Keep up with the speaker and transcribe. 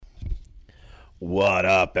What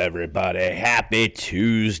up, everybody? Happy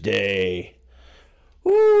Tuesday.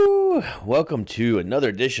 Woo! Welcome to another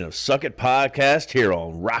edition of Suck It Podcast here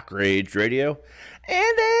on Rock Rage Radio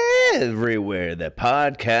and everywhere that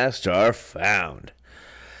podcasts are found.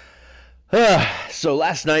 So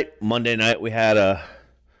last night, Monday night, we had a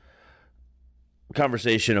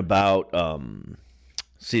conversation about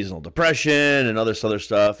seasonal depression and other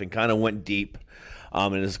stuff, and kind of went deep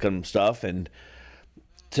into this kind of stuff. And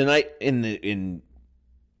tonight, in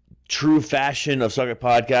true fashion of Suck It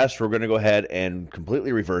Podcast, we're going to go ahead and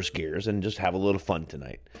completely reverse gears and just have a little fun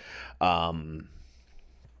tonight. And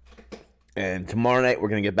tomorrow night, we're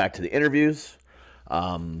going to get back to the interviews.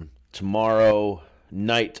 Tomorrow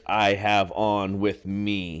night, I have on with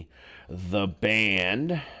me the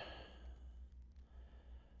band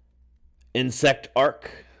Insect Arc.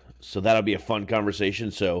 So that'll be a fun conversation.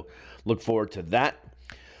 So look forward to that.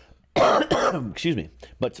 Excuse me.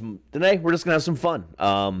 But today, we're just going to have some fun.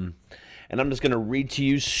 And I'm just going to read to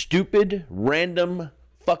you stupid, random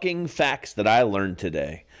fucking facts that I learned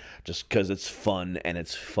today. Just because it's fun and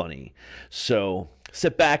it's funny. So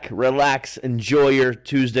sit back, relax, enjoy your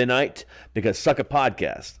Tuesday night. Because Suck It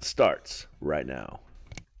Podcast starts right now.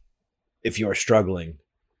 If you are struggling,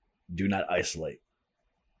 do not isolate.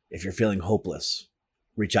 If you're feeling hopeless,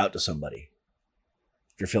 reach out to somebody.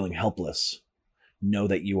 If you're feeling helpless, know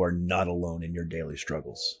that you are not alone in your daily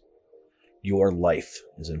struggles. Your life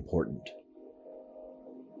is important.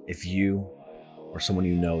 If you or someone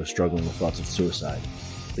you know is struggling with thoughts of suicide,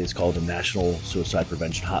 please call the National Suicide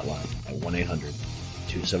Prevention Hotline at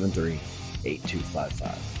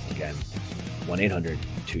 1-800-273-8255. Again,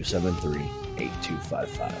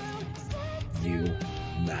 1-800-273-8255. You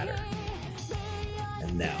matter.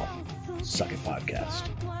 And now, Suck It Podcast.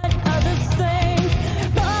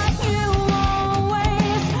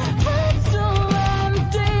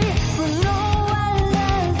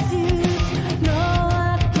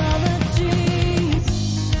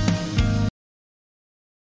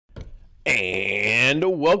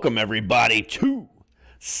 And welcome everybody to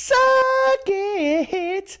Suck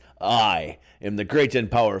It. I am the great and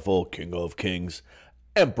powerful King of Kings,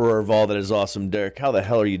 Emperor of all that is awesome. Derek, how the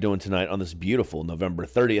hell are you doing tonight on this beautiful November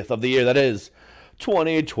 30th of the year that is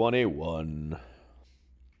 2021?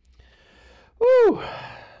 Woo!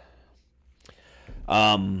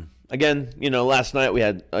 Again, last night we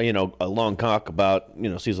had, a long talk about,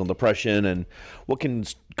 seasonal depression and what can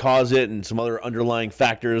cause it and some other underlying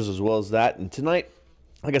factors as well as that. And tonight,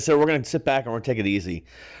 like I said, we're going to sit back and we're going to take it easy.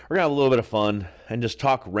 We're going to have a little bit of fun and just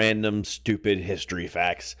talk random, stupid history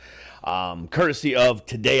facts. Courtesy of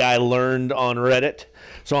Today I Learned on Reddit.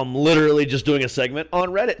 So I'm literally just doing a segment on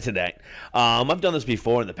Reddit today. I've done this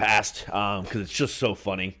before in the past because it's just so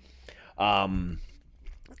funny.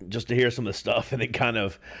 Just to hear some of the stuff and then kind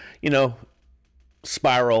of,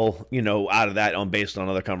 spiral, out of that based on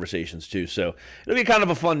other conversations too. So it'll be kind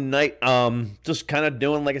of a fun night. Just kind of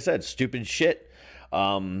doing, like I said, stupid shit.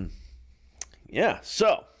 So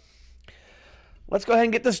let's go ahead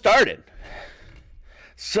and get this started.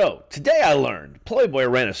 So today I learned Playboy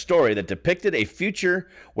ran a story that depicted a future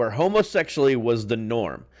where homosexuality was the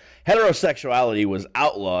norm. Heterosexuality was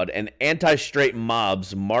outlawed and anti-straight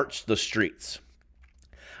mobs marched the streets.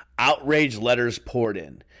 Outraged letters poured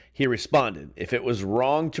in. He responded, if it was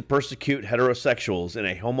wrong to persecute heterosexuals in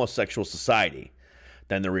a homosexual society,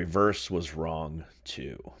 then the reverse was wrong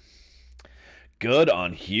too. Good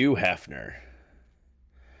on Hugh Hefner.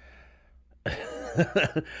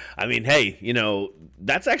 I mean, hey,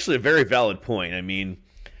 that's actually a very valid point. I mean,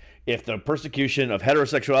 if the persecution of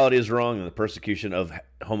heterosexuality is wrong, then the persecution of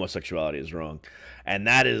homosexuality is wrong. And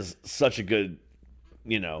that is such a good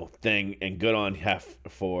thing, and good on Hef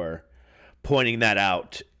for pointing that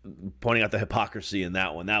out, pointing out the hypocrisy in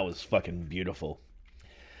that one. That was fucking beautiful.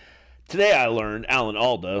 Today I learned Alan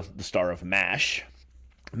Alda, the star of MASH,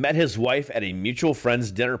 met his wife at a mutual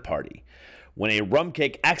friend's dinner party. When a rum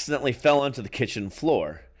cake accidentally fell onto the kitchen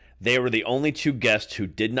floor, they were the only two guests who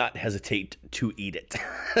did not hesitate to eat it.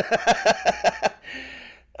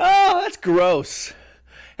 Oh, that's gross.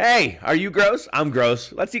 Hey, are you gross? I'm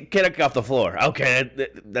gross. Let's eat cake off the floor. Okay,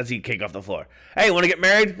 let's eat cake off the floor. Hey, want to get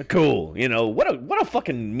married? Cool. What a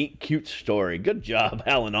fucking meet cute story. Good job,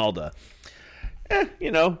 Alan Alda.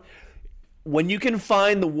 When you can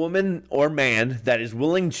find the woman or man that is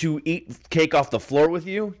willing to eat cake off the floor with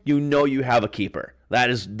you, you have a keeper. That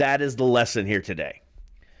is the lesson here today.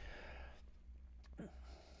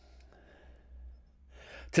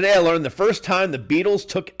 Today I learned the first time the Beatles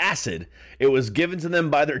took acid, it was given to them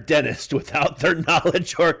by their dentist without their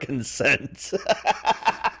knowledge or consent.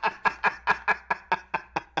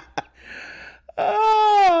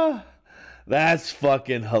 That's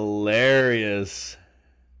fucking hilarious.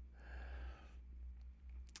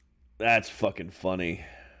 That's fucking funny.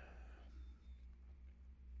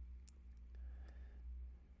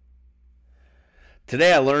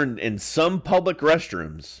 Today I learned in some public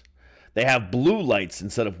restrooms, they have blue lights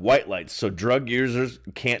instead of white lights so drug users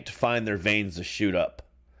can't find their veins to shoot up.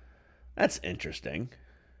 That's interesting.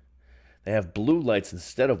 They have blue lights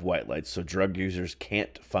instead of white lights so drug users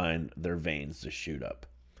can't find their veins to shoot up.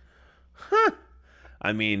 Huh.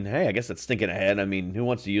 I mean, hey, I guess that's thinking ahead. I mean, who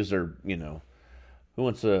wants to use their, who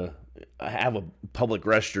wants to have a public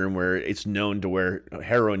restroom where it's known to where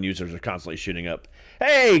heroin users are constantly shooting up?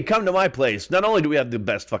 Hey, come to my place. Not only do we have the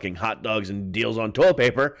best fucking hot dogs and deals on toilet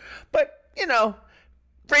paper, but,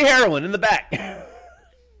 free heroin in the back.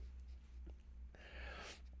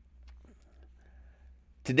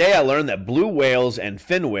 Today I learned that blue whales and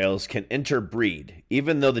fin whales can interbreed,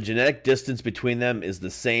 even though the genetic distance between them is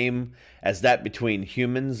the same as that between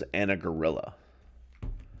humans and a gorilla.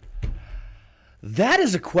 That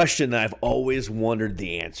is a question that I've always wondered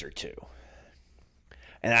the answer to.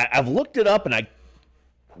 And I've looked it up and I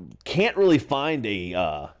can't really find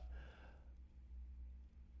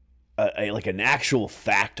like an actual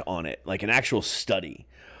fact on it, like an actual study.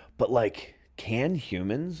 But like, can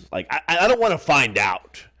humans, like, I don't want to find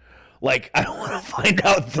out. Like, I don't want to find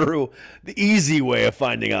out through the easy way of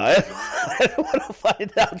finding out. I don't want to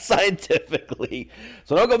find out scientifically.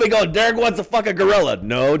 So don't go be going, Derek wants to fuck a gorilla.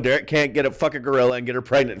 No, Derek can't get a fucking gorilla and get her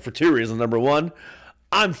pregnant for two reasons. Number one,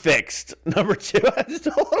 I'm fixed. Number two, I just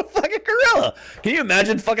don't want to fuck a gorilla. Can you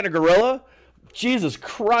imagine fucking a gorilla? Jesus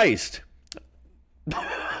Christ.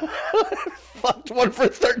 Fucked one for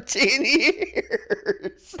 13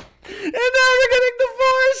 years. And now we're getting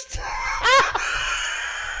divorced.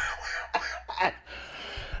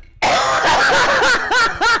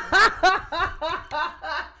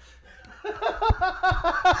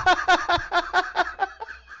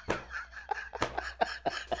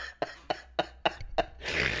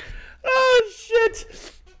 Oh,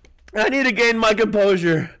 shit. I need to gain my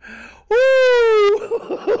composure. Woo!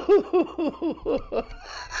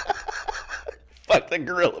 Fuck the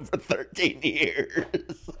gorilla for 13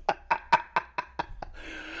 years.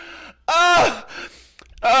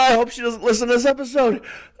 I hope she doesn't listen to this episode.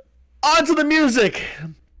 On to the music.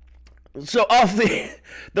 So off the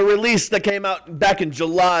release that came out back in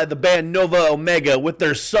July, the band Nova Omega with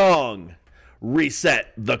their song,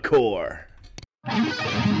 Reset the Core.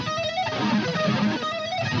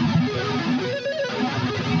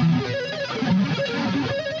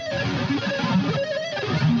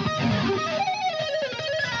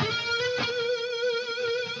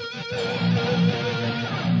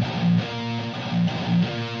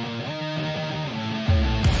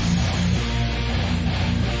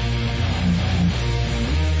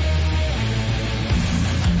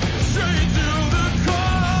 Straight to the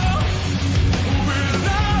core,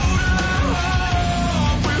 without a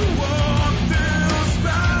hope.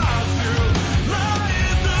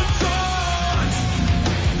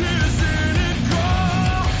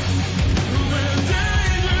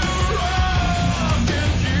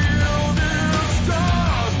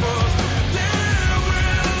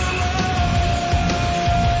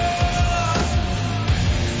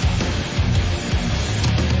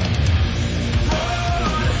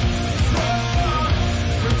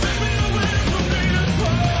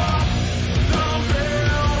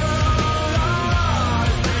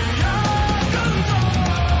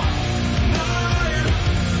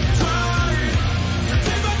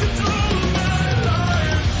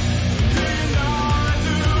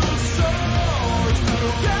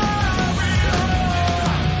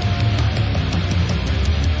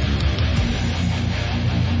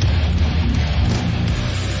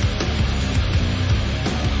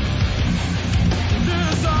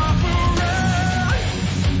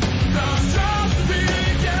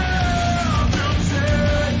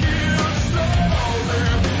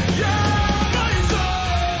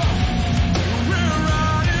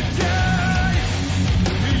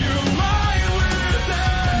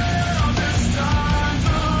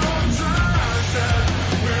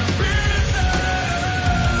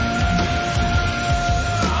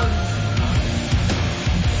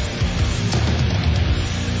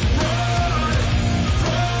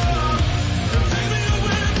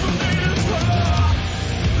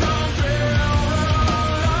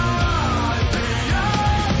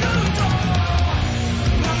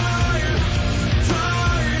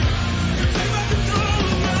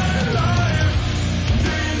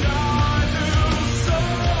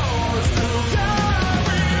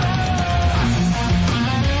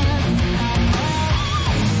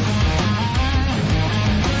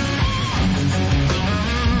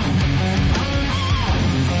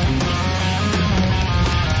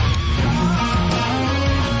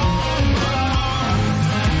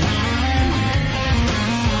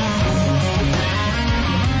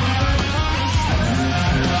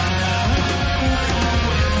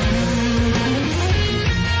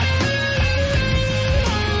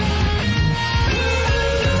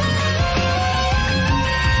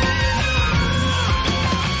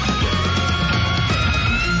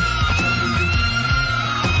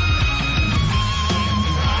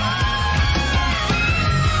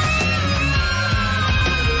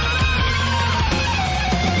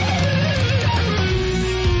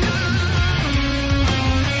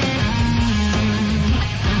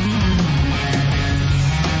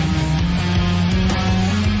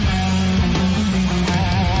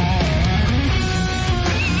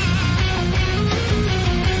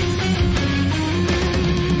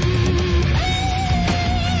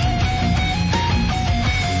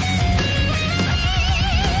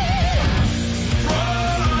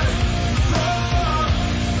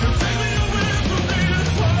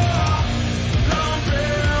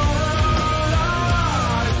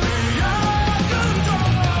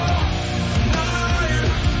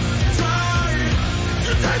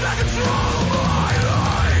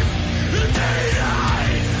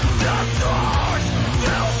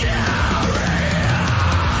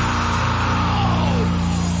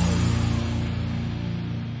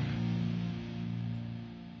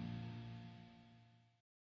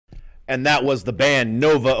 And that was the band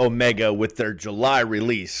Nova Omega with their July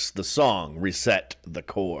release, the song Reset the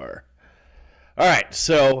Core. All right,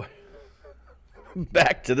 so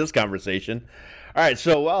back to this conversation. All right,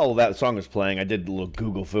 so while that song was playing, I did a little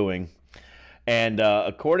Google fooing. And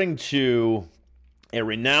according to a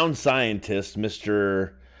renowned scientist,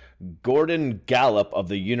 Mr. Gordon Gallup of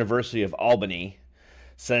the University of Albany,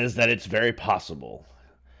 says that it's very possible.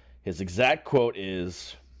 His exact quote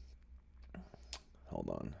is, hold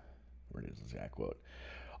on, where is his exact quote?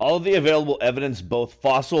 All of the available evidence, both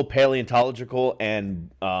fossil, paleontological,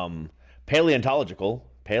 and paleontological,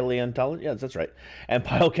 yes, that's right, and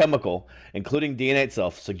biochemical, including DNA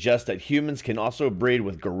itself, suggest that humans can also breed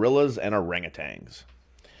with gorillas and orangutans.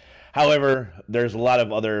 However, there's a lot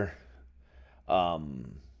of other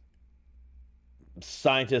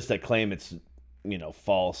scientists that claim it's,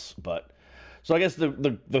 false. But so I guess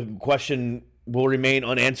the question will remain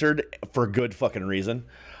unanswered for good fucking reason.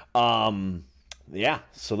 Yeah.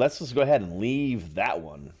 So let's just go ahead and leave that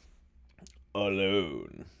one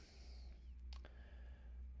alone.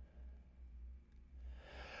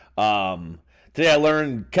 Today I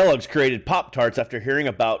learned Kellogg's created Pop-Tarts after hearing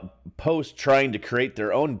about Post trying to create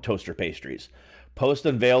their own toaster pastries. Post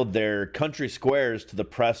unveiled their country squares to the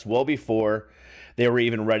press well before they were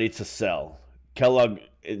even ready to sell. Kellogg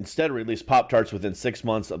instead released Pop-Tarts within 6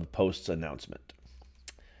 months of Post's announcement.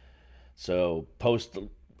 So Post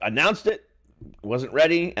announced it, wasn't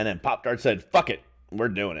ready, and then Pop-Tart said, fuck it, we're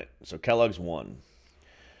doing it. So Kellogg's won.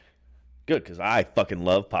 Good, because I fucking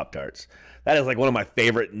love Pop-Tarts. That is like one of my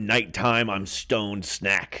favorite nighttime I'm stoned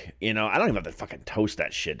snack. I don't even have to fucking toast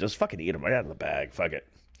that shit. Just fucking eat them right out of the bag. Fuck it.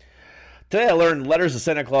 Today I learned letters to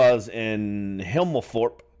Santa Claus in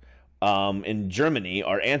Himmelthorpe in Germany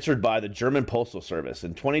are answered by the German Postal Service.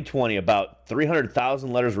 In 2020, about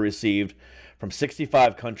 300,000 letters were received from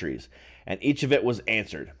 65 countries, and each of it was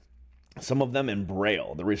answered, some of them in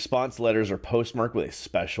Braille. The response letters are postmarked with a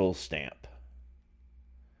special stamp.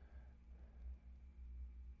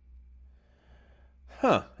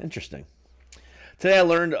 Huh, interesting. Today I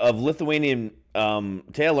learned a Lithuanian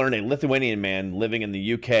man living in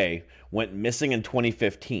the UK went missing in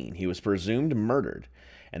 2015. He was presumed murdered,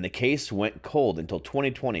 and the case went cold until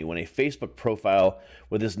 2020 when a Facebook profile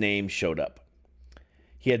with his name showed up.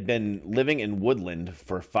 He had been living in Woodland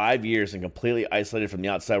for 5 years and completely isolated from the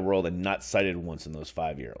outside world and not sighted once in those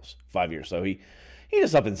 5 years. So he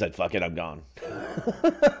just up and said, fuck it, I'm gone.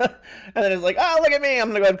 And then it's like, oh, look at me. I'm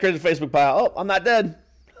going to go ahead and create a Facebook pile. Oh, I'm not dead.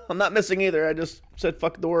 I'm not missing either. I just said,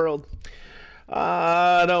 fuck the world.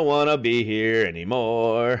 I don't want to be here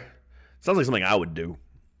anymore. Sounds like something I would do.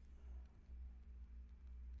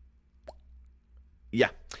 Yeah.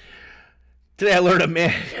 Today I learned a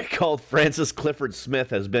man called Francis Clifford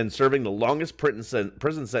Smith has been serving the longest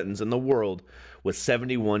prison sentence in the world with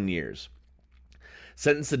 71 years.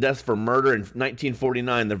 Sentenced to death for murder in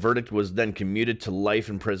 1949, the verdict was then commuted to life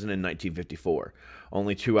in prison in 1954,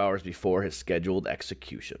 only 2 hours before his scheduled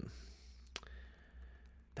execution.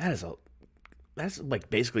 That's like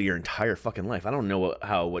basically your entire fucking life. I don't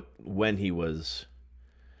know when he was.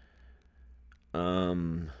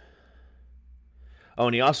 Oh,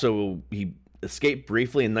 and he escaped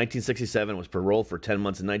briefly in 1967, was paroled for 10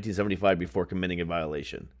 months in 1975 before committing a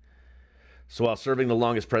violation. So while serving the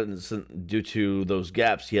longest sentence due to those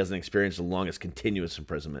gaps, he hasn't experienced the longest continuous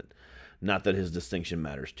imprisonment. Not that his distinction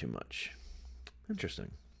matters too much.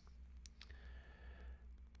 Interesting.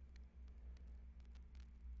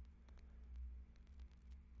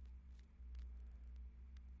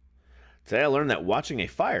 Today I learned that watching a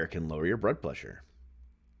fire can lower your blood pressure.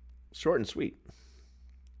 Short and sweet.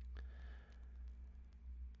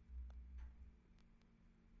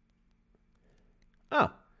 Oh.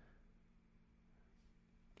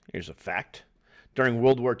 Here's a fact. During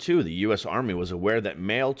World War II, the U.S. Army was aware that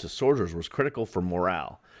mail to soldiers was critical for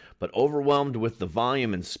morale, but overwhelmed with the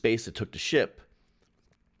volume and space it took to ship.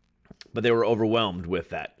 But they were overwhelmed with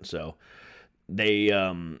that, so they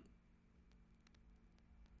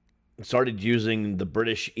started using the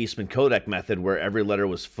British Eastman Kodak method, where every letter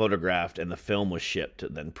was photographed and the film was shipped,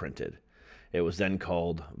 then printed. It was then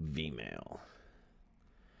called V-mail.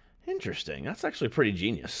 Interesting. That's actually pretty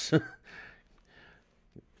genius.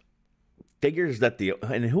 Figures that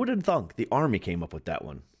and who would have thunk the Army came up with that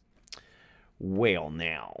one? Well,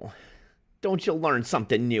 now, don't you learn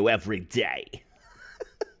something new every day?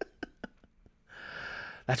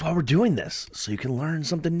 That's why we're doing this, so you can learn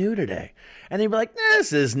something new today. And they'd be like,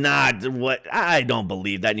 this is not what, I don't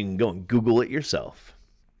believe that. And you can go and Google it yourself.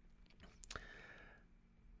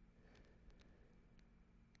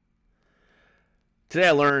 Today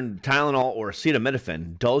I learned Tylenol or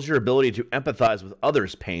acetaminophen dulls your ability to empathize with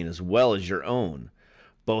others' pain as well as your own,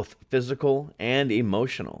 both physical and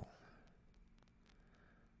emotional.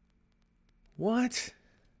 What?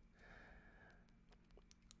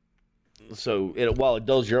 So while it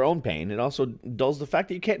dulls your own pain, it also dulls the fact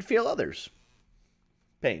that you can't feel others'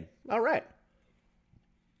 pain. All right.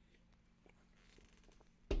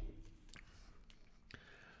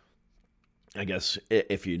 I guess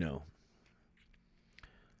if you know,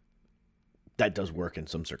 that does work in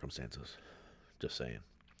some circumstances. Just saying.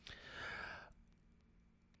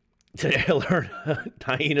 Today I learned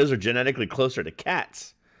hyenas are genetically closer to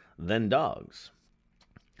cats than dogs.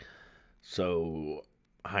 So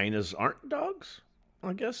hyenas aren't dogs?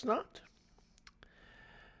 I guess not.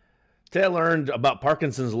 Today I learned about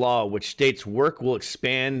Parkinson's law, which states work will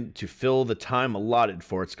expand to fill the time allotted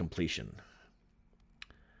for its completion.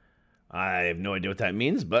 I have no idea what that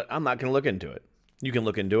means, but I'm not going to look into it. You can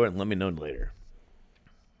look into it and let me know later.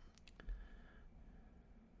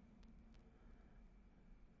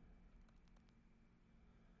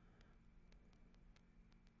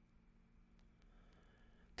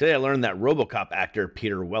 Today I learned that RoboCop actor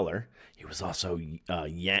Peter Weller, he was also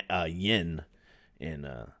Yin in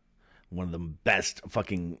one of the best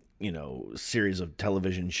fucking, series of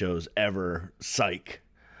television shows ever, Psych.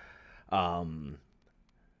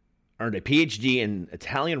 Earned a PhD in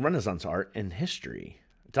Italian Renaissance art and history.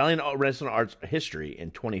 Italian Renaissance art history in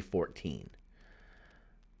 2014.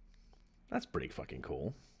 That's pretty fucking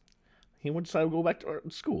cool. He would decide to go back to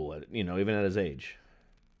school, even at his age.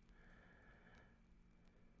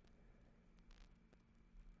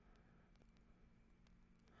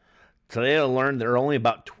 Today I learned there are only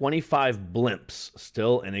about 25 blimps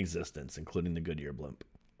still in existence, including the Goodyear blimp.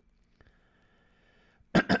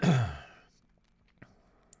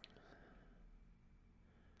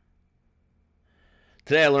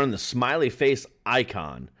 Today I learned the smiley face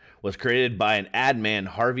icon was created by an ad man,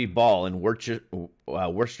 Harvey Ball, in Worcester,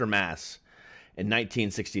 Mass. in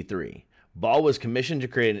 1963. Ball was commissioned to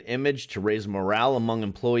create an image to raise morale among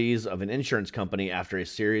employees of an insurance company after a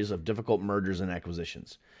series of difficult mergers and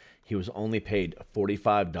acquisitions. He was only paid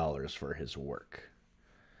 $45 for his work.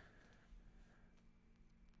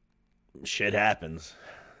 Shit happens.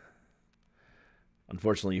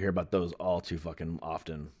 Unfortunately, you hear about those all too fucking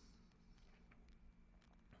often.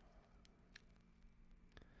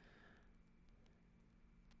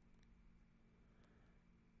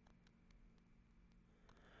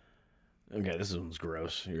 Okay, this one's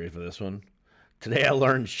gross. You ready for this one? Today I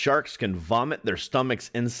learned sharks can vomit their stomachs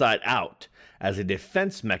inside out as a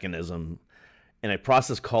defense mechanism in a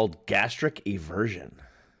process called gastric eversion.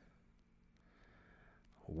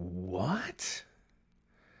 What?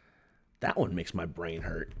 That one makes my brain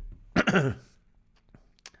hurt.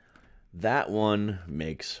 That one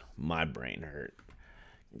makes my brain hurt.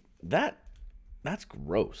 That's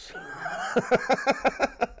gross.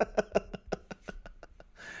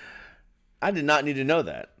 I did not need to know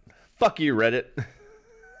that. Fuck you, Reddit.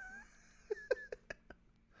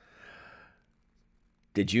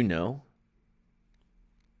 Did you know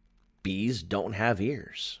bees don't have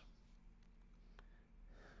ears?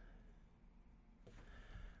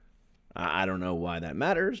 I don't know why that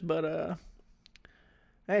matters, but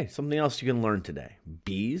hey, something else you can learn today.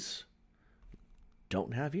 Bees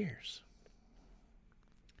don't have ears.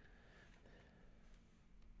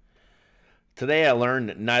 Today I learned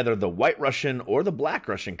that neither the White Russian or the Black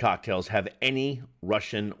Russian cocktails have any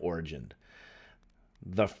Russian origin.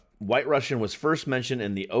 The White Russian was first mentioned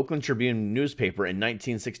in the Oakland Tribune newspaper in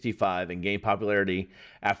 1965 and gained popularity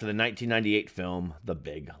after the 1998 film The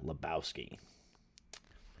Big Lebowski.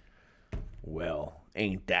 Well,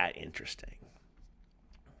 ain't that interesting?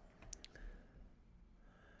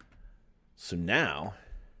 So now,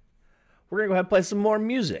 we're going to go ahead and play some more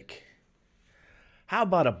music. How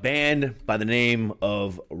about a band by the name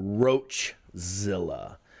of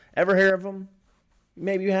Roachzilla? Ever hear of them?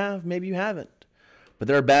 Maybe you have, maybe you haven't. But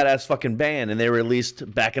they're a badass fucking band, and they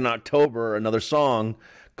released back in October another song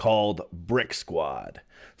called Brick Squad.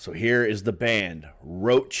 So here is the band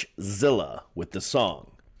Roachzilla with the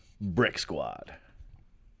song Brick Squad.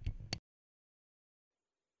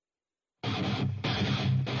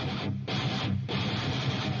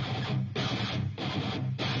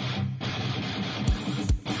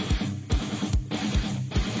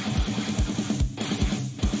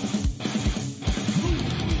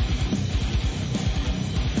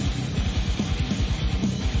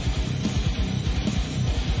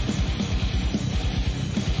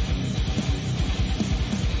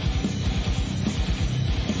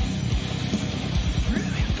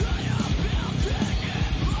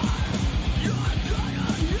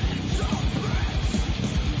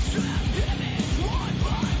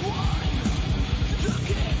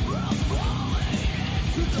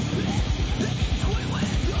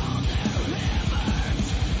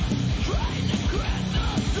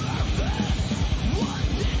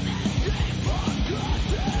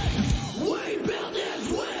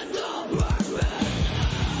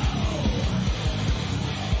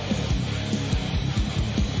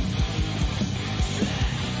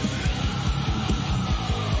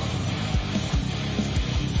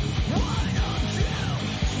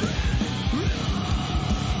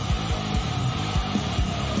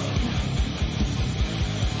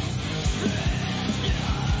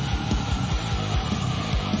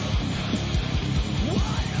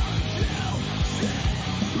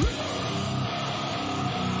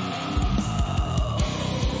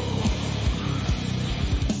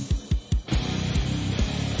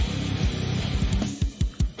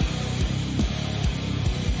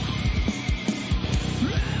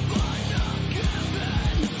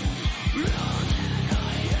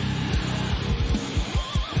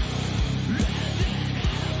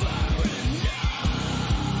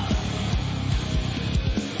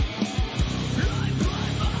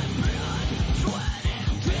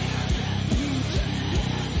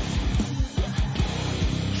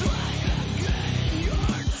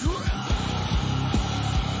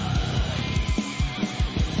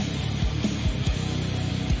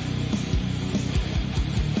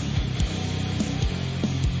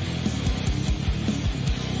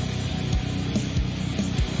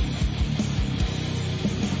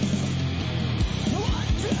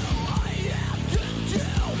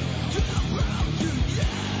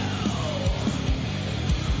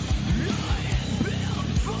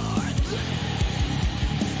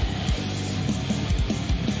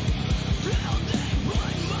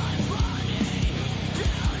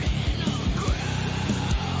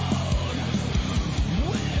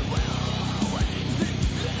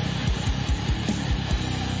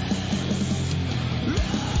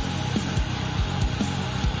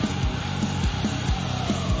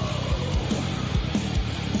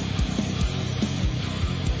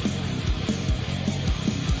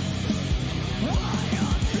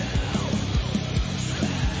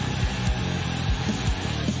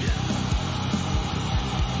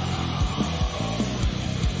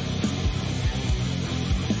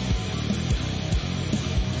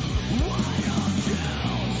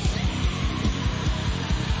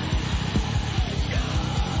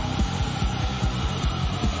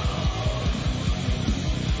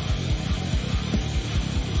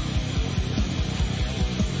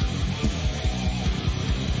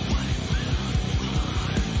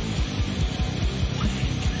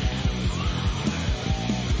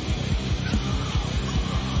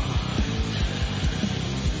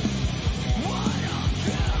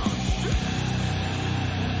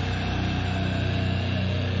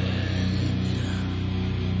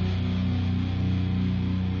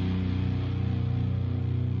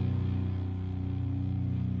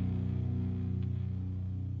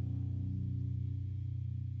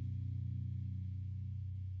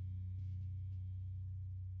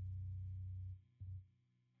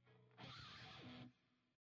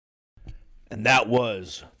 And that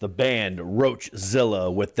was the band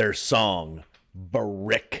Roachzilla with their song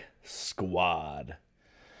Brick Squad.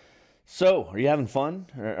 So, are you having fun?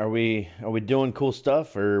 Are we doing cool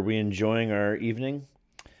stuff? Are we enjoying our evening?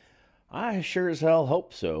 I sure as hell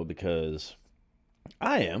hope so, because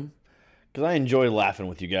I am. Because I enjoy laughing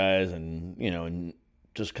with you guys and, and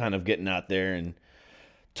just kind of getting out there and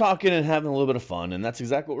talking and having a little bit of fun. And that's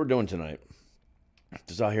exactly what we're doing tonight.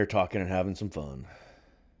 Just out here talking and having some fun.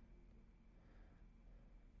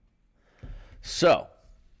 So,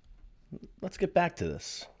 let's get back to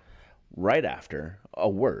this right after a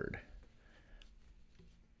word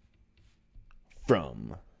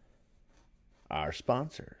from our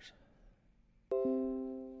sponsors.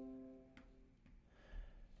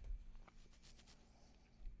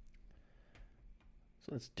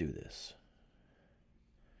 So let's do this.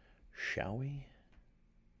 Shall we?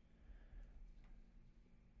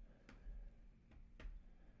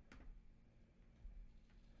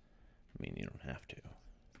 I mean, you don't have to,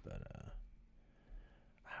 but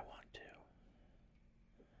I want to.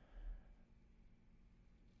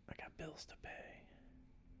 I got bills to pay,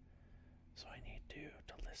 so I need to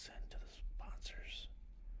listen to the sponsors,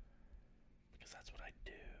 because that's what I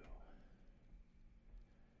do.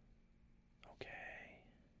 Okay.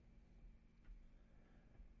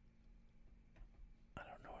 I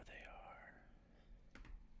don't know where they are.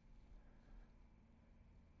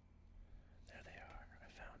 There they are. I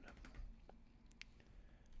found them.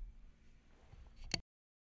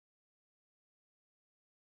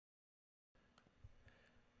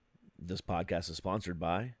 This podcast is sponsored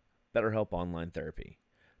by BetterHelp Online Therapy.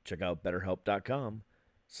 Check out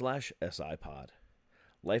betterhelp.com/SIPod.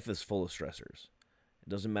 Life is full of stressors. It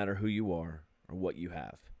doesn't matter who you are or what you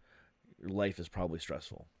have. Your life is probably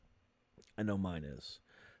stressful. I know mine is.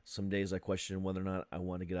 Some days I question whether or not I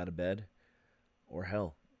want to get out of bed, or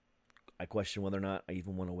hell, I question whether or not I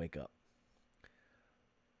even want to wake up.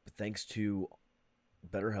 But thanks to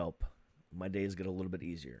BetterHelp, my days get a little bit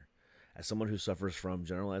easier. As someone who suffers from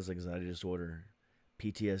generalized anxiety disorder,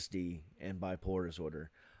 PTSD, and bipolar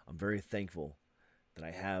disorder, I'm very thankful that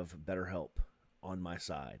I have BetterHelp on my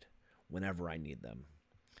side whenever I need them.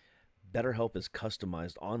 BetterHelp is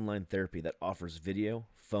customized online therapy that offers video,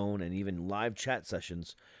 phone, and even live chat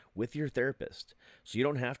sessions with your therapist, so you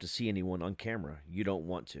don't have to see anyone on camera you don't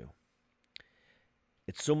want to.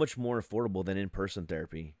 It's so much more affordable than in-person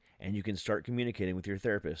therapy, and you can start communicating with your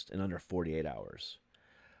therapist in under 48 hours.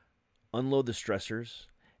 Unload the stressors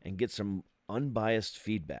and get some unbiased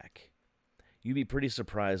feedback. You'd be pretty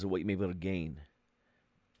surprised at what you may be able to gain.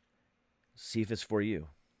 See if it's for you.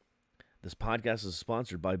 This podcast is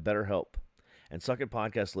sponsored by BetterHelp, and Suck It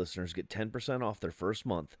Podcast listeners get 10% off their first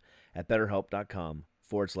month at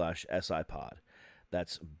betterhelp.com/SIPod.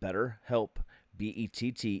 That's BetterHelp,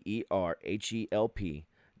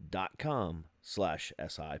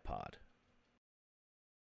 BetterHelp.com/SIPod.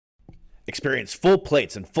 Experience full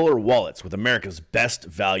plates and fuller wallets with America's best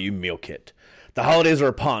value meal kit. The holidays are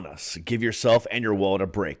upon us. Give yourself and your wallet a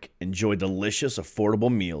break. Enjoy delicious,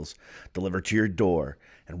 affordable meals delivered to your door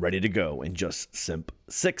and ready to go in just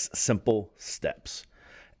 6 simple steps.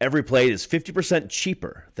 Every plate is 50%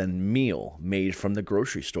 cheaper than meal made from the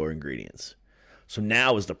grocery store ingredients. So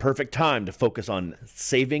now is the perfect time to focus on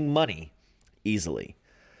saving money easily.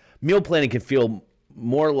 Meal planning can feel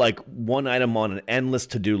more like one item on an endless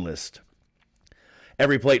to-do list.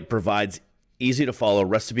 Every plate provides easy-to-follow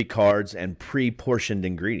recipe cards and pre-portioned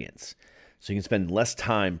ingredients, so you can spend less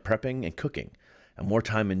time prepping and cooking and more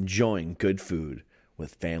time enjoying good food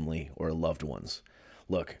with family or loved ones.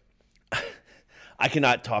 Look, I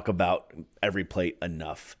cannot talk about Every Plate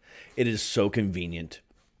enough. It is so convenient.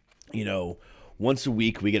 Once a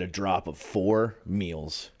week we get a drop of 4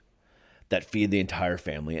 meals that feed the entire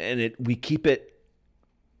family, and we keep it,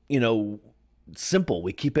 simple.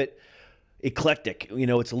 We keep it eclectic.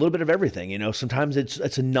 It's a little bit of everything. Sometimes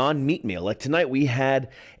it's a non-meat meal. Like tonight we had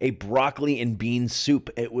a broccoli and bean soup.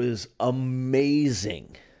 It was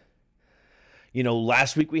amazing.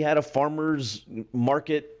 Last week we had a farmer's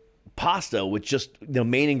market pasta with just the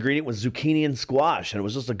main ingredient was zucchini and squash, and it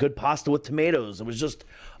was just a good pasta with tomatoes. It was just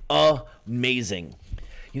amazing.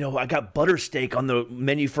 I got butter steak on the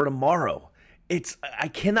menu for tomorrow. I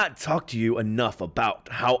cannot talk to you enough about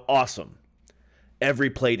how awesome Every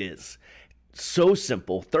Plate is. So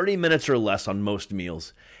simple, 30 minutes or less on most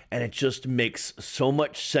meals, and it just makes so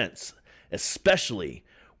much sense, especially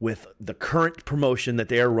with the current promotion that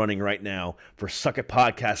they are running right now for Suck It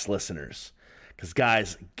Podcast listeners. Because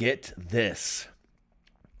guys, get this.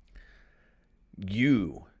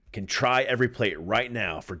 You can try Every Plate right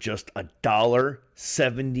now for just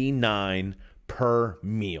 $1.79 per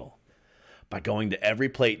meal. by going to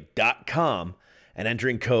everyplate.com and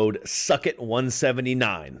entering code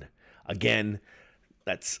SUCKIT179. Again,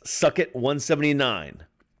 that's SUCKIT179.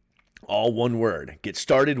 All one word. Get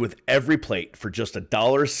started with EveryPlate for just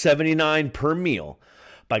 $1.79 per meal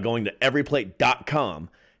by going to everyplate.com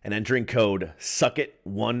and entering code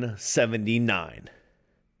SUCKIT179.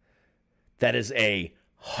 That is a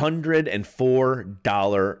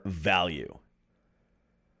 $104 value.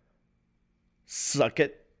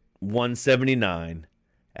 SUCKIT179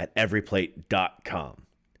 at everyplate.com.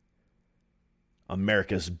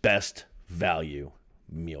 America's best value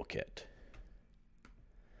meal kit.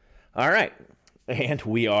 All right, and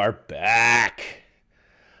we are back.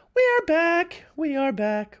 We are back. We are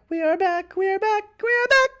back. We are back. We are back. We are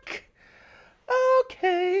back.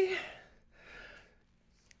 Okay.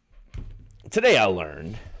 Today I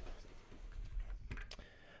learned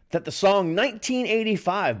that the song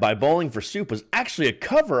 1985 by Bowling for Soup was actually a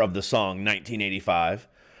cover of the song 1985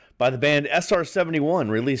 by the band SR-71,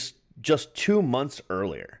 released just 2 months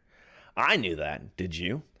earlier. I knew that. Did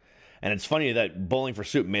you? And it's funny that Bowling for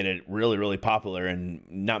Soup made it really, really popular, and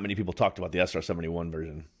not many people talked about the SR-71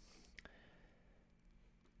 version.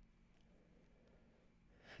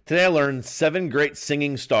 Today I learned 7 great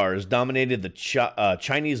singing stars dominated the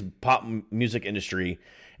Chinese pop music industry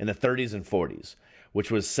in the 30s and 40s, which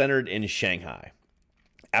was centered in Shanghai.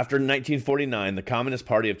 After 1949, the Communist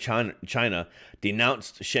Party of China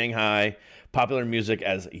denounced Shanghai popular music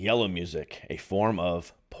as yellow music, a form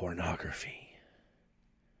of pornography.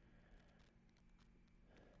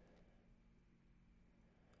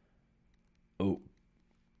 Oh.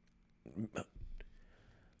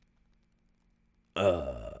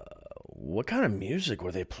 What kind of music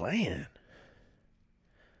were they playing?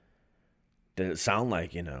 Did it sound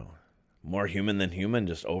like, more human than human,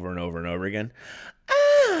 just over and over and over again?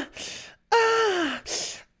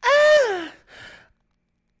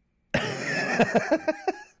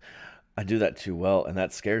 I do that too well, and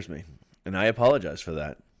that scares me. And I apologize for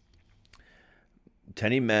that. To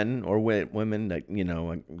any men or women that,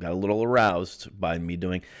 got a little aroused by me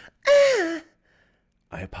doing,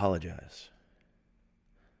 I apologize.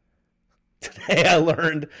 Today I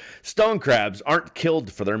learned stone crabs aren't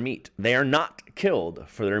killed for their meat. They are not killed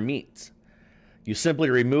for their meat. You simply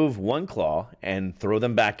remove one claw and throw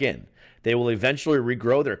them back in. They will eventually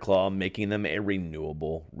regrow their claw, making them a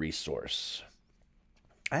renewable resource.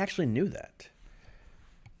 I actually knew that.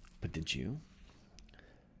 But did you?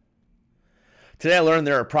 Today I learned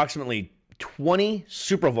there are approximately 20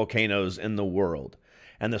 supervolcanoes in the world.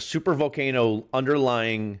 And the supervolcano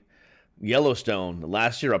underlying Yellowstone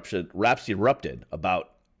last erupted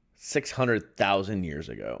about 600,000 years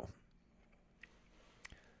ago.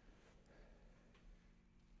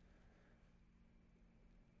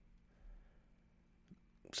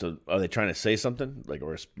 So are they trying to say something? Like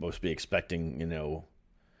we're supposed to be expecting,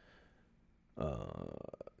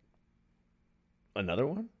 another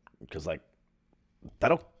one? Because,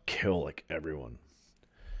 that'll kill, everyone.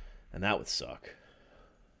 And that would suck.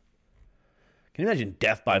 Can you imagine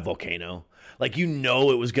death by volcano?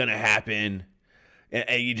 It was going to happen.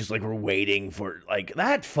 And you just, were waiting for,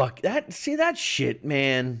 that shit,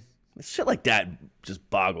 man. Shit like that just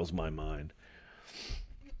boggles my mind.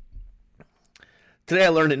 Today I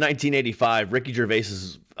learned in 1985, Ricky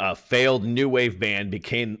Gervais's failed new wave band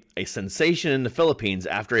became a sensation in the Philippines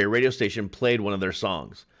after a radio station played one of their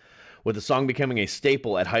songs, with the song becoming a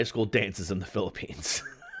staple at high school dances in the Philippines.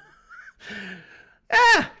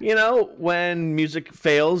 When music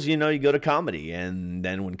fails, you go to comedy. And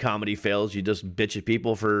then when comedy fails, you just bitch at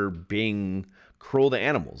people for being cruel to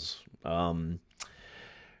animals. I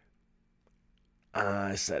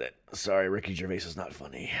said it. Sorry, Ricky Gervais is not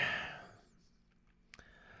funny.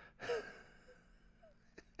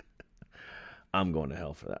 I'm going to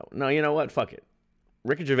hell for that one. No, you know what? Fuck it.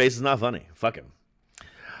 Ricky Gervais is not funny. Fuck him.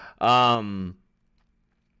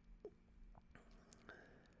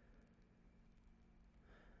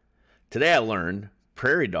 Today I learned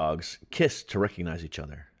prairie dogs kiss to recognize each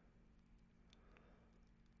other.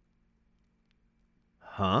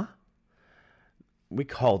 Huh? We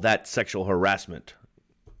call that sexual harassment.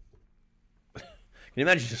 Can you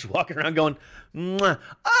imagine just walking around going, "Mwah.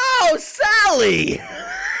 Oh, Sally!"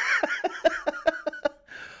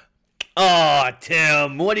 Oh,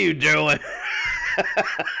 Tim, what are you doing?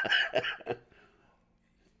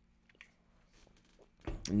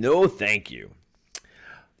 No, thank you.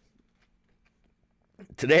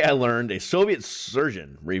 Today I learned a Soviet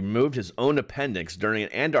surgeon removed his own appendix during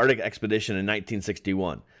an Antarctic expedition in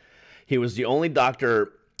 1961. He was the only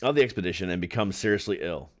doctor of the expedition and became seriously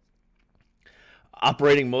ill.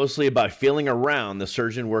 Operating mostly by feeling around, the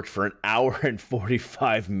surgeon worked for an hour and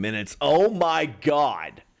 45 minutes. Oh my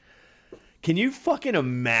God. Can you fucking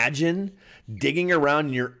imagine digging around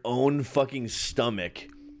in your own fucking stomach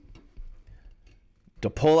to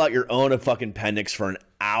pull out your own fucking appendix for an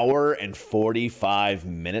hour and 45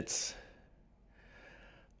 minutes?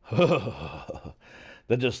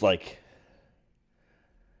 They're just like...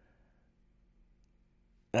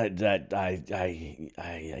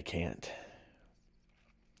 I can't.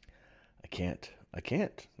 I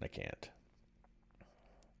can't.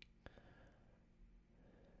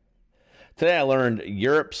 Today I learned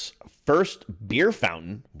Europe's first beer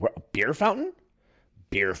fountain. Beer fountain?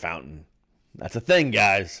 Beer fountain. That's a thing,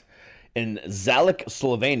 guys. In Zalek,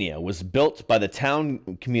 Slovenia, was built by the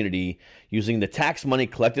town community using the tax money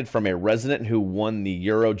collected from a resident who won the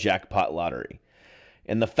Euro jackpot lottery.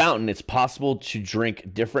 In the fountain, it's possible to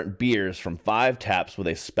drink different beers from 5 taps with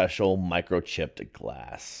a special microchipped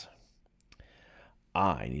glass.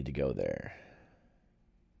 I need to go there.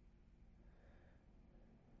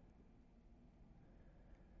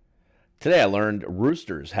 Today I learned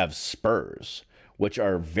roosters have spurs, which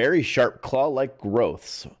are very sharp claw-like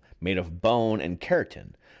growths made of bone and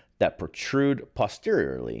keratin that protrude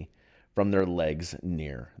posteriorly from their legs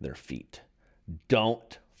near their feet.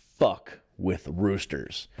 Don't fuck with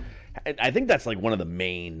roosters. I think that's like one of the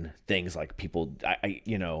main things, like people,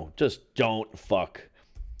 just don't fuck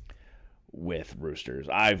with roosters.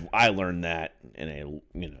 I learned that in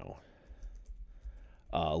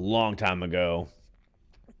a long time ago.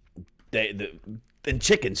 And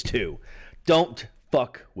chickens too. Don't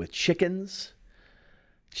fuck with chickens.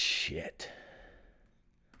 Shit.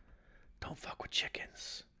 Don't fuck with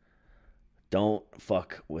chickens. Don't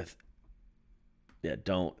fuck with... Yeah,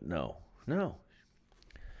 don't... No.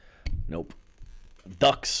 Nope.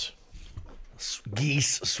 Ducks.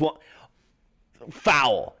 Geese.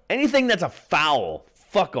 Fowl. Anything that's a fowl.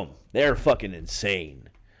 Fuck them. They're fucking insane.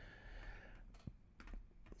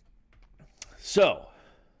 So...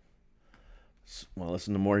 Want to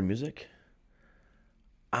listen to more music?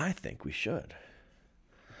 I think we should.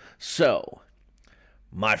 So,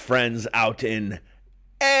 my friends out in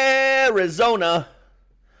Arizona,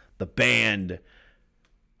 the band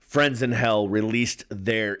Friends in Hell released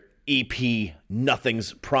their EP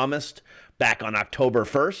Nothing's Promised back on October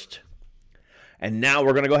 1st. And now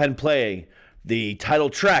we're going to go ahead and play the title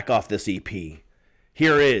track off this EP.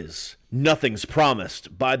 Here is Nothing's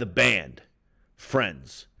Promised by the band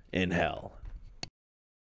Friends in Hell.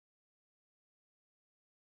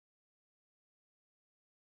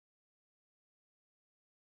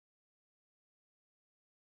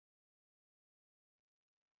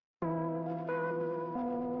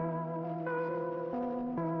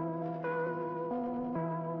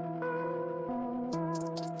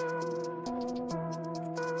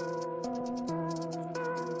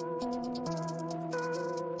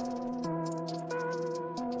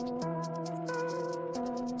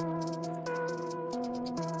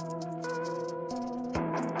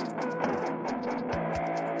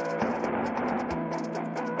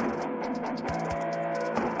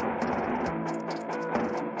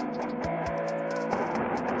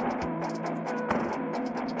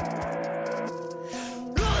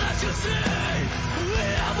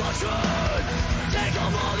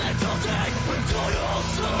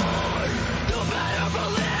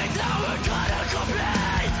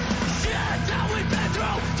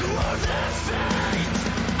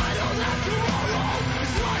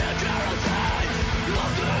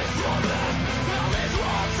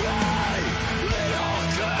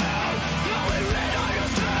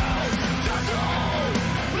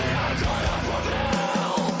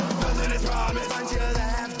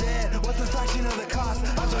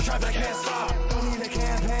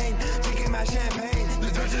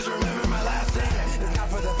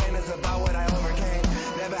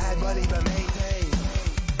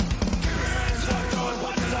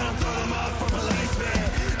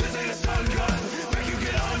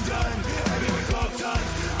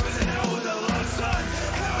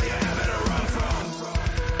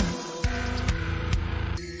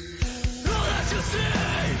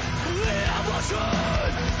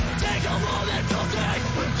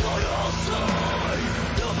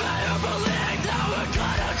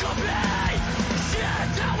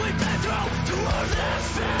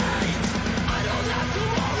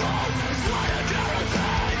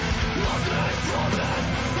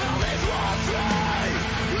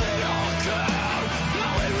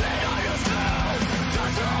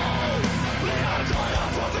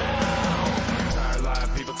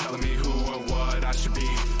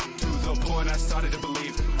 I started to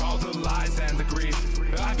believe all the lies and the grief.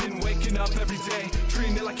 I've been waking waking up every day,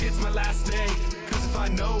 treating it like it's my last day. Cause if I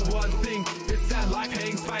know one thing, it's that life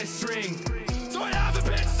hangs by a string. So I haven't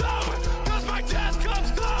been sober, cause my death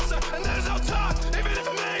comes closer. And there's no time, even if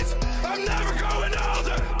it means I'm never growing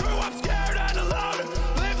older. Grew up scared and alone,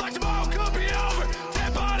 live like tomorrow could be over.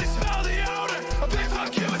 Dead bodies smell the odor, a big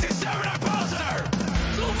fuck you as you stare at our poster.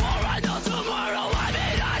 So far I know tomorrow I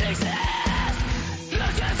may not exist. You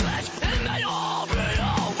can switch and it may all be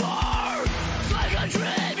over. It's like a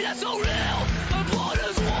dream, yet so real, my blood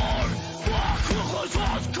is warm. My Christmas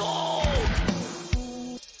was cold.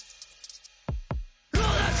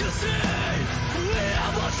 All that you see, we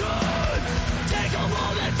have a dream. Take a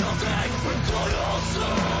moment to think, we're gonna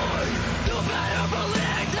see. You better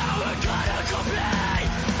believe that we're gonna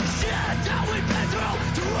compete. Shit that we've been through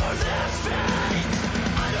to earn this feat.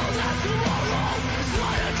 I know that tomorrow is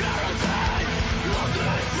not a guarantee.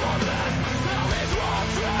 Nothing's promised, at least we're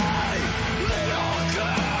free. We don't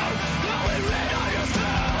care, now we read how you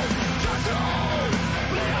feel. Just know,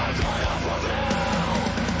 we are gonna prevail.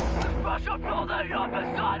 Special building up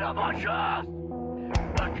inside of my chest.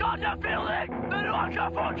 The constant feeling that I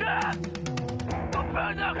can't forget. The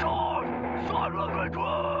pain that caused silent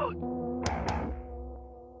regret.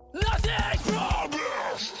 Nothing's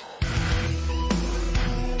promised.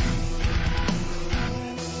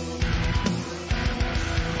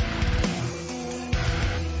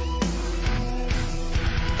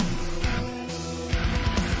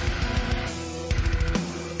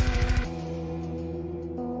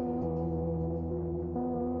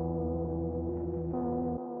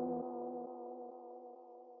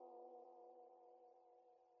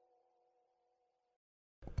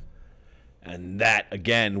 And that,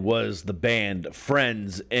 again, was the band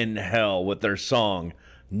Friends in Hell with their song,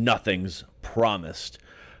 Nothing's Promised.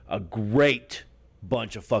 A great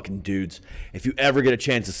bunch of fucking dudes. If you ever get a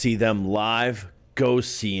chance to see them live, go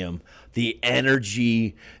see them. The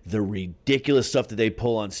energy, the ridiculous stuff that they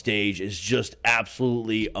pull on stage is just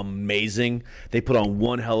absolutely amazing. They put on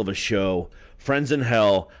one hell of a show. Friends in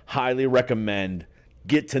Hell, highly recommend.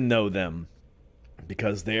 Get to know them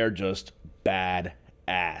because they are just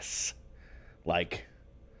badass. Like,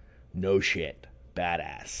 no shit.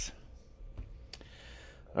 Badass.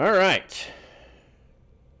 All right.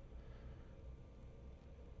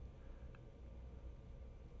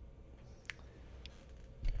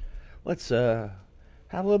 Let's have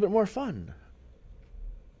a little bit more fun.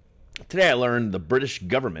 Today I learned the British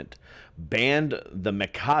government banned the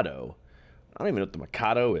Mikado. I don't even know what the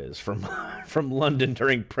Mikado is from London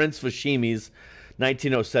during Prince Fushimi's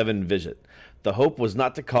 1907 visit. The hope was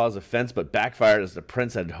not to cause offense, but backfired as the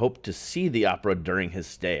prince had hoped to see the opera during his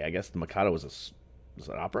stay. I guess the Mikado was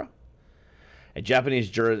an opera? A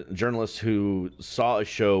Japanese journalist who saw a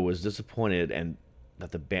show was disappointed and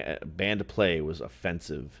that the band play was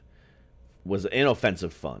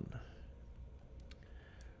inoffensive fun.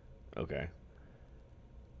 Okay.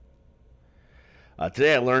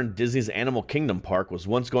 Today I learned Disney's Animal Kingdom Park was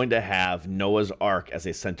once going to have Noah's Ark as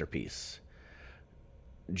a centerpiece.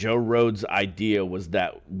 Joe Rhodes' idea was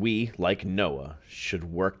that we, like Noah, should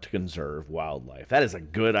work to conserve wildlife. That is a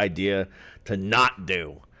good idea to not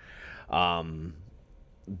do. That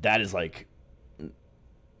is like,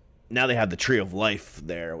 now they have the Tree of Life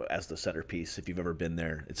there as the centerpiece. If you've ever been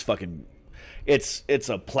there, it's fucking, it's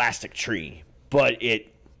a plastic tree, but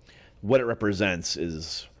what it represents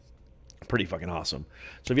is pretty fucking awesome.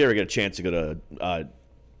 So if you ever get a chance to go to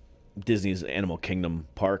Disney's Animal Kingdom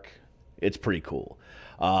Park, it's pretty cool.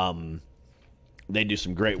 They do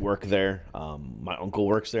some great work there. My uncle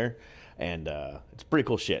works there, and it's pretty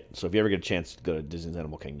cool shit. So if you ever get a chance to go to Disney's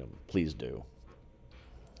Animal Kingdom, please do.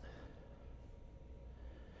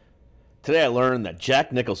 Today I learned that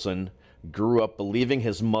Jack Nicholson grew up believing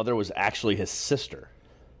his mother was actually his sister.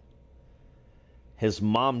 His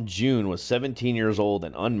mom, June, was 17 years old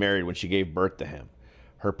and unmarried when she gave birth to him.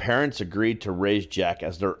 Her parents agreed to raise Jack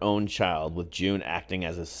as their own child, with June acting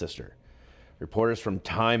as his sister. Reporters from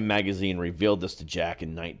Time magazine revealed this to Jack in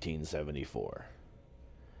 1974.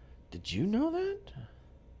 Did you know that?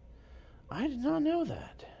 I did not know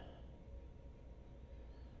that.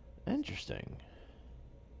 Interesting.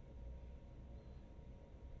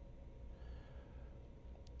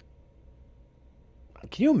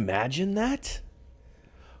 Can you imagine that?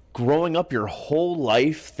 Growing up your whole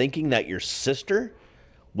life thinking that your sister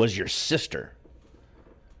was your sister.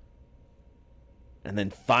 And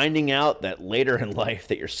then finding out that later in life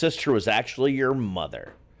that your sister was actually your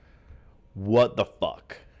mother. What the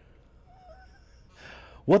fuck?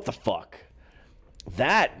 What the fuck?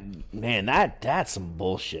 That's some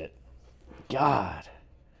bullshit. God.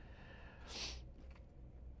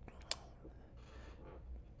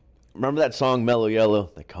 remember that song Mellow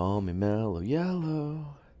Yellow? They call me Mellow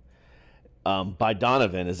Yellow. By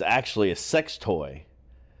Donovan is actually a sex toy.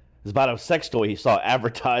 It's about a sex toy he saw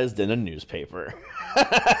advertised in a newspaper.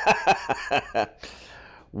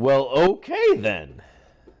 Well, okay then.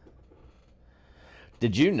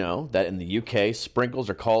 Did you know that in the UK, sprinkles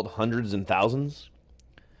are called hundreds and thousands?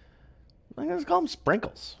 I gotta call them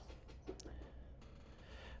sprinkles.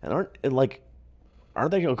 And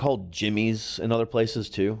aren't they called jimmies in other places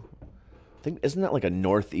too? Isn't that like a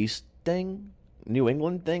Northeast thing? New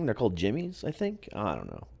England thing? They're called jimmies, I think? I don't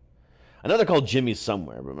know. I know they're called jimmies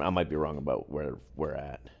somewhere, but I might be wrong about where we're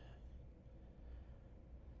at.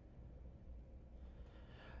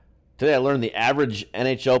 Today I learned the average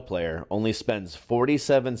NHL player only spends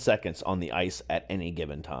 47 seconds on the ice at any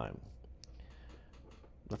given time.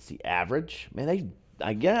 That's the average? Man,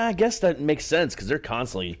 I guess that makes sense because they're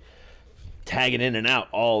constantly tagging in and out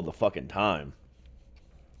all the fucking time.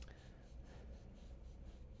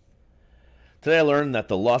 Today I learned that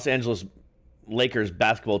the Los Angeles Lakers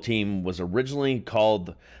basketball team was originally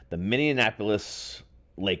called the Minneapolis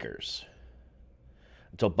Lakers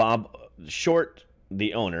until Bob Short,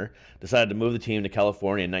 the owner, decided to move the team to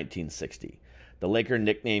California in 1960. The Laker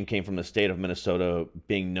nickname came from the state of Minnesota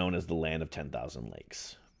being known as the land of 10,000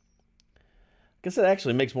 lakes. I guess that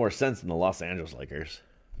actually makes more sense than the Los Angeles Lakers.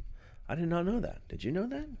 I did not know that. Did you know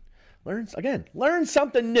that? Learn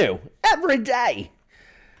something new every day.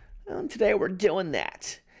 And today we're doing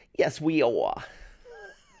that. Yes, we are.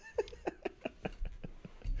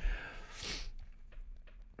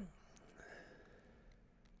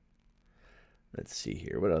 Let's see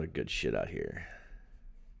here. What other good shit out here?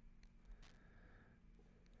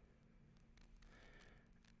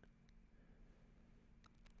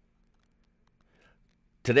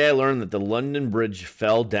 Today I learned that the London Bridge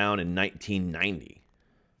fell down in 1990.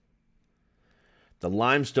 The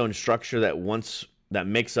limestone structure that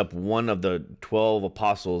makes up one of the 12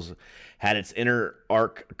 apostles had its inner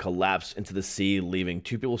arc collapse into the sea, leaving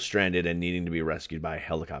 2 people stranded and needing to be rescued by a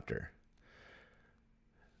helicopter.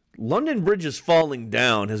 London Bridge is falling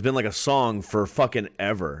down has been like a song for fucking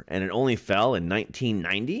ever, and it only fell in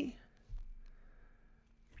 1990?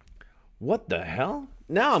 What the hell?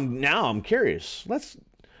 Now I'm curious.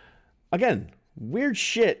 Again, weird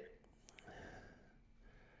shit.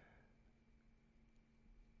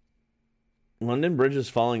 London Bridge is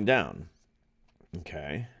falling down.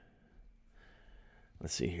 Okay.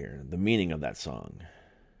 Let's see here. The meaning of that song.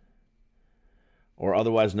 Or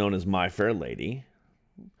otherwise known as My Fair Lady.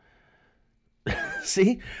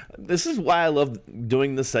 See, this is why I love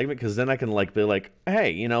doing this segment, because then I can be like,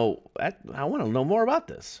 hey, I want to know more about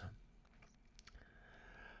this.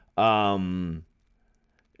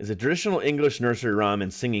 Is a traditional English nursery rhyme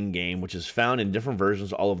and singing game, which is found in different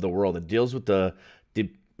versions all over the world. It deals with the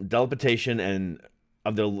dilapidation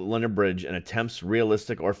of the London Bridge and attempts,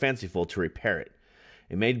 realistic or fanciful, to repair it.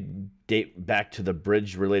 It may date back to the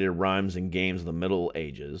bridge-related rhymes and games of the Middle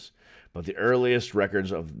Ages, but the earliest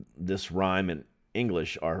records of this rhyme in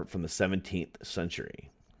English are from the 17th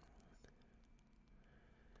century.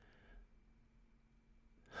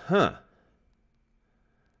 Huh.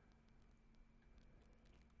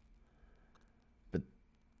 But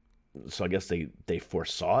so I guess they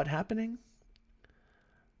foresaw it happening?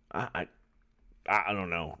 I don't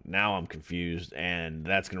know. Now I'm confused, and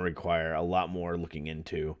that's going to require a lot more looking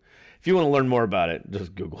into. If you want to learn more about it,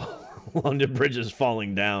 just Google London Bridge is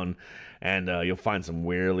falling down, and you'll find some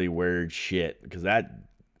really weird shit, because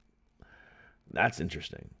that's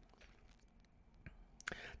interesting.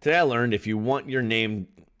 Today I learned if you want to name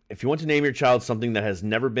your child something that has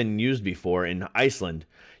never been used before in Iceland,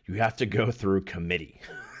 you have to go through committee.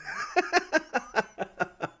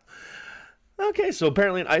 Okay, so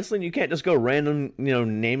apparently in Iceland you can't just go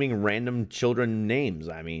naming random children names.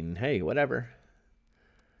 I mean, hey, whatever.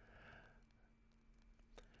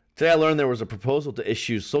 Today I learned there was a proposal to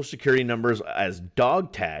issue Social Security numbers as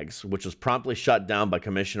dog tags, which was promptly shot down by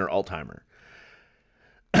Commissioner Altheimer,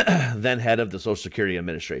 then head of the Social Security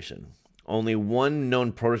Administration. Only one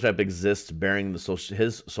known prototype exists bearing his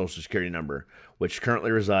Social Security number, which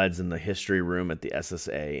currently resides in the history room at the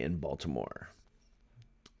SSA in Baltimore.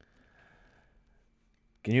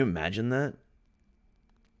 Can you imagine that?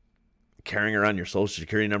 Carrying around your Social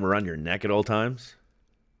Security number around your neck at all times?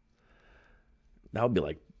 That would be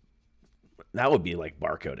like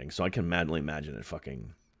barcoding. So I can madly imagine it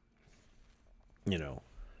fucking,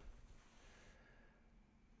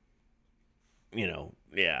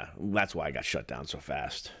 yeah, that's why I got shut down so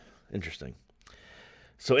fast. Interesting.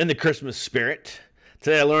 So in the Christmas spirit,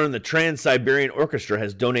 today I learned the Trans-Siberian Orchestra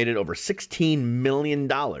has donated over $16 million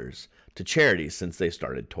to charities since they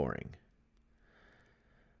started touring.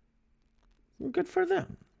 Good for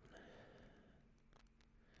them.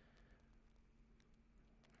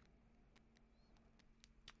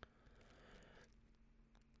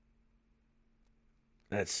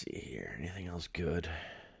 Let's see here. Anything else good?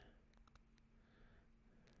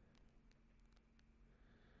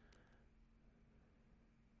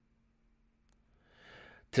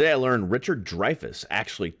 Today I learned Richard Dreyfuss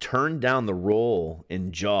actually turned down the role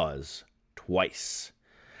in Jaws twice.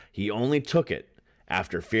 He only took it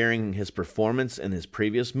after fearing his performance in his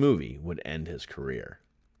previous movie would end his career.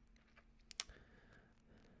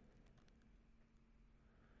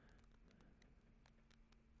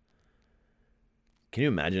 Can you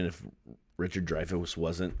imagine if Richard Dreyfuss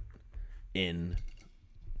wasn't in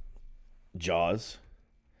Jaws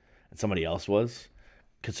and somebody else was?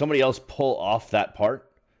 Could somebody else pull off that part?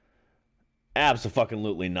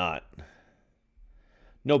 Abso-fucking-lutely not.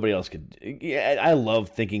 Nobody else could. Yeah, I love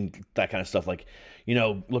thinking that kind of stuff. Like, you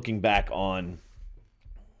know, looking back on,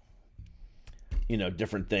 you know,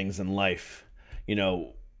 different things in life. You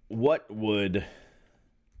know, what would,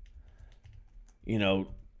 you know,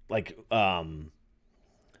 like who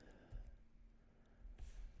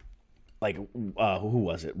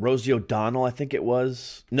was it? Rosie O'Donnell, I think it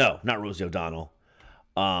was. No, not Rosie O'Donnell.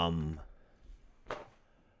 I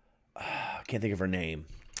can't think of her name.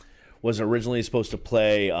 Was originally supposed to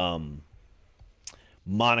play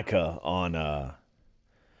Monica on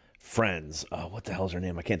Friends. What the hell's her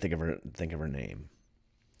name? I can't think of her name.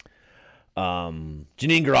 Janine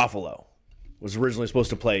Garofalo was originally supposed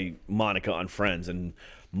to play Monica on Friends, and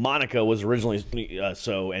Monica was originally what's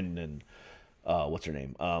her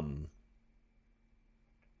name?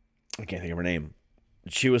 I can't think of her name.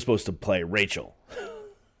 She was supposed to play Rachel.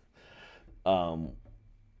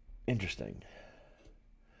 Interesting.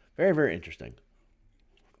 Very, very interesting.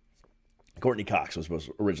 Courtney Cox was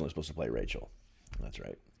originally supposed to play Rachel. That's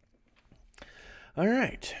right. All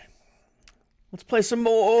right. Let's play some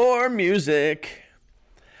more music.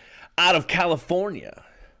 Out of California,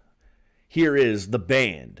 here is the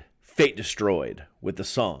band Fate Destroyed with the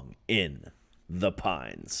song In the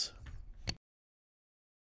Pines.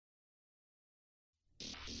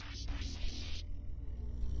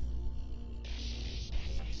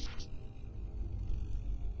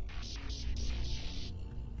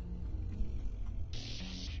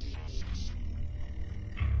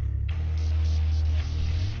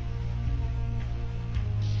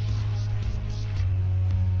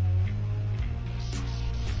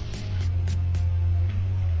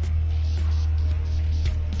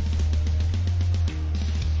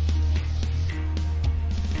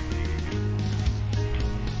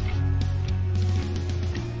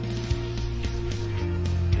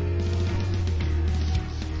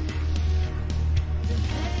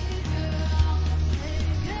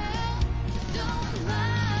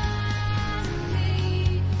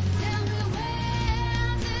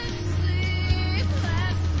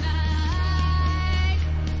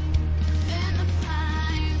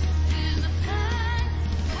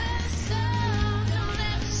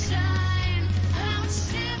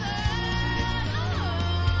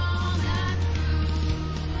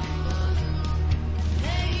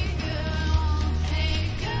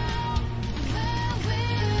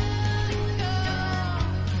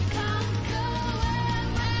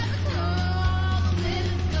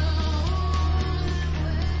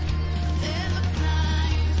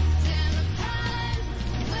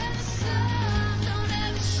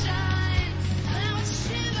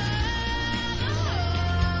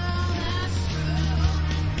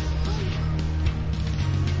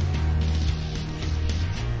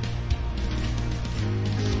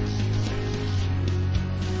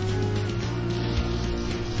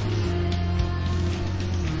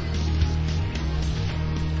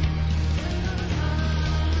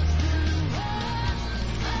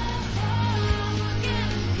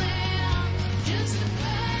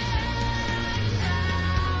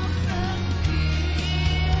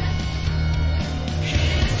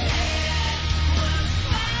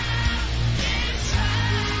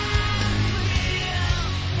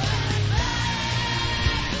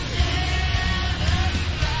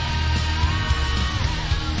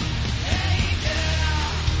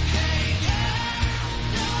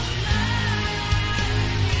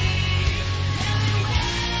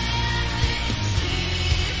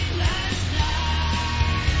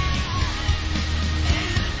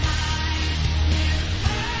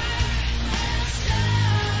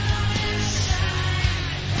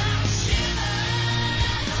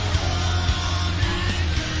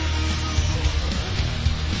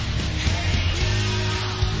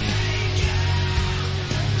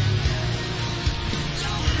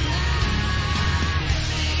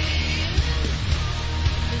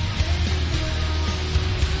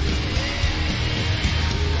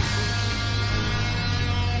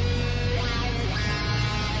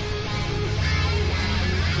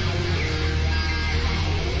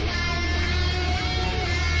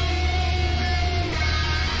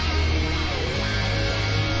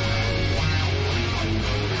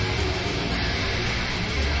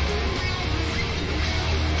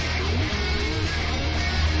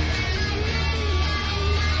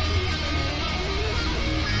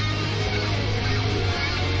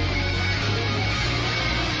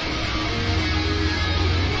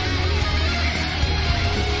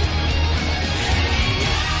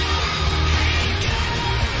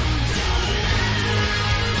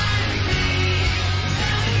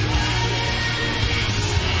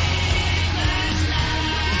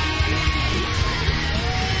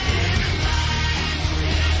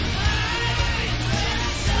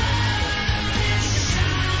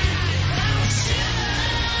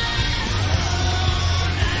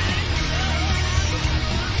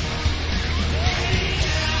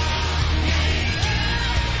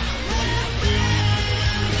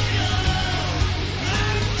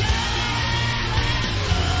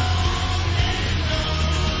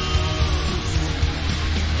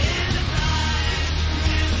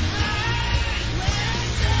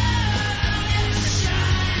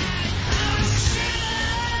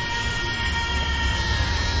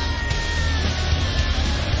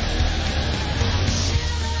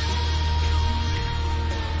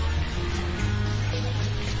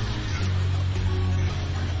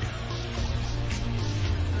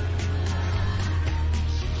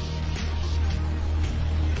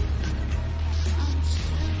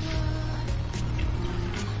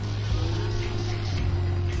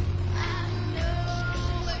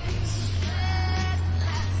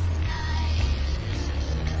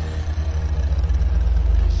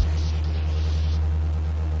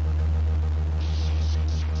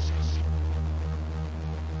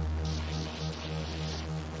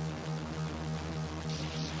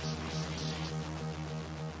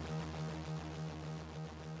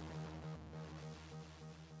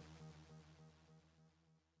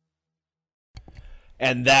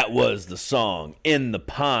 And that was the song In the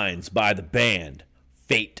Pines by the band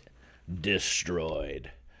Fate Destroyed.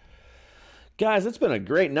 Guys, it's been a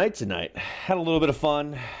great night tonight. Had a little bit of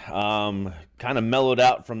fun. Kind of mellowed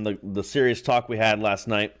out from the serious talk we had last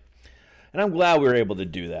night. And I'm glad we were able to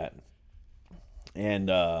do that. And,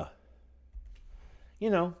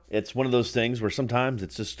 it's one of those things where sometimes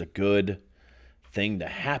it's just a good thing to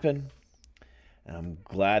happen. And I'm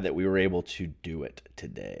glad that we were able to do it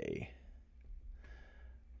today.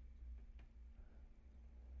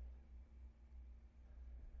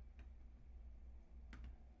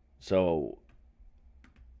 So,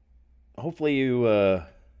 hopefully you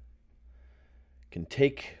can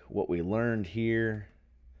take what we learned here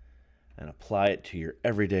and apply it to your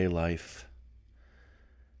everyday life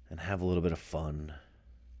and have a little bit of fun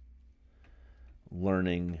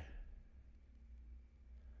learning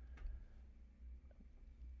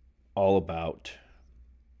all about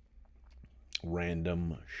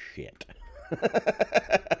random shit.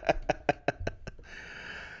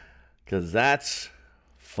 Because that's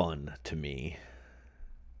fun to me.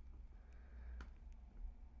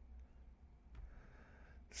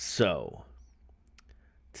 So,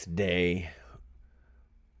 today,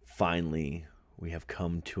 finally, we have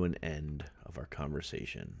come to an end of our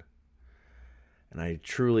conversation. And I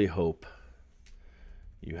truly hope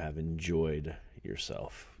you have enjoyed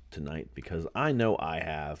yourself tonight, because I know I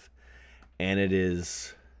have. And it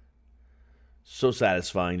is so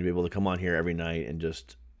satisfying to be able to come on here every night and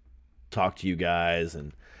just talk to you guys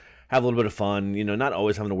and have a little bit of fun, not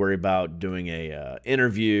always having to worry about doing a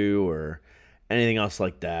interview or anything else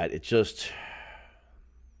like that. It's just,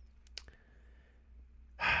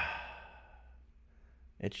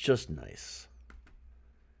 it's just nice.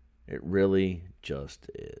 It really just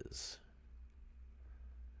is.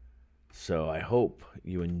 So I hope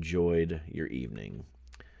you enjoyed your evening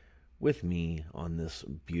with me on this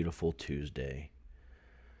beautiful Tuesday.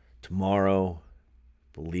 Tomorrow,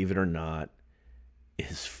 believe it or not,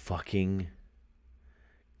 is fucking...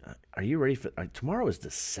 Are you ready for... Tomorrow is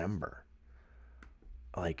December.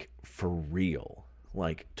 Like, for real.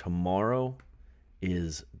 Like, tomorrow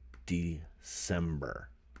is December.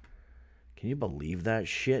 Can you believe that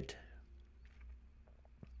shit?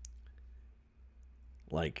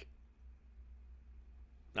 Like,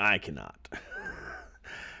 I cannot.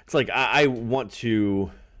 It's like, I want to...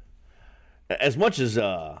 As much as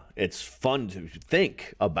it's fun to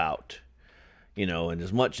think about, and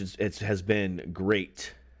as much as it has been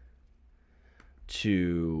great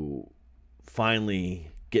to finally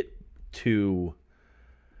get to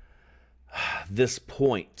this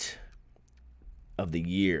point of the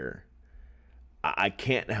year, I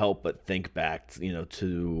can't help but think back,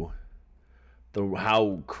 to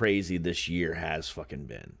how crazy this year has fucking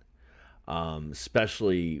been.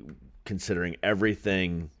 Especially considering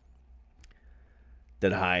everything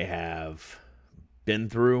that I have been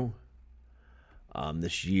through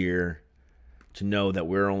this year, to know that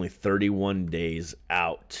we're only 31 days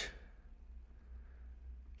out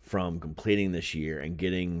from completing this year and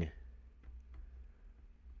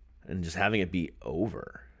just having it be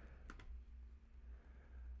over.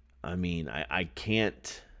 I mean, I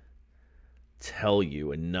can't tell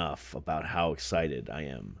you enough about how excited I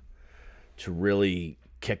am to really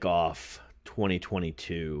kick off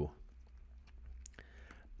 2022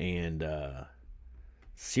 and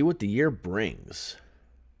see what the year brings.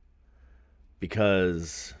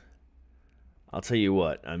 Because I'll tell you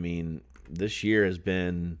what, I mean, this year has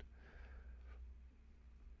been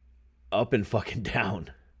up and fucking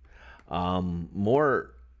down.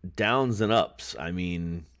 More downs than ups. I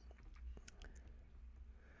mean,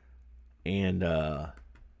 and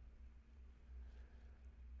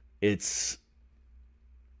it's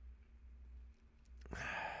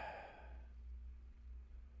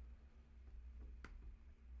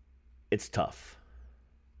tough.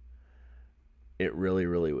 It really,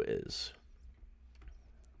 really is.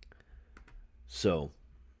 So,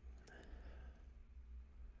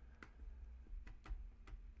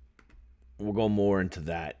 we'll go more into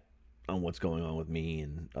that on what's going on with me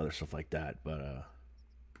and other stuff like that. But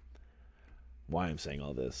why I'm saying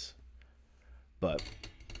all this. But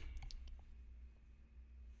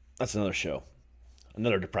that's another show.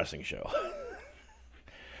 Another depressing show.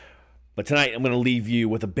 But tonight I'm going to leave you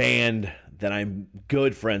with a band that I'm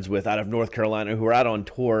good friends with out of North Carolina, who are out on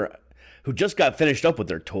tour, who just got finished up with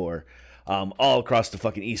their tour, all across the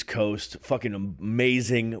fucking East Coast. Fucking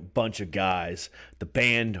amazing bunch of guys. The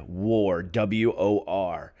band WOR,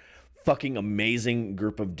 W-O-R. Fucking amazing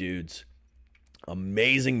group of dudes.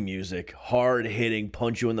 Amazing music, hard-hitting,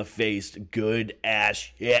 punch you in the face, good ass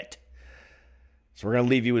shit. So we're going to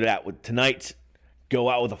leave you with that with tonight. go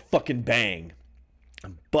out with a fucking bang.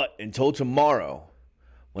 But until tomorrow,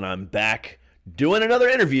 when I'm back doing another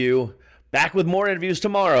interview, back with more interviews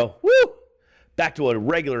tomorrow, woo! Back to a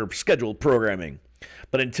regular scheduled programming.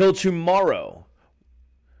 But until tomorrow,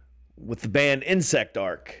 with the band Insect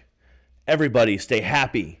Arc, everybody stay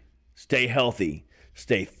happy, stay healthy,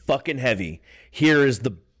 stay fucking heavy. Here is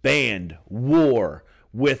the band War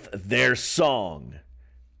with their song,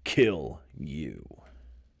 Kill You.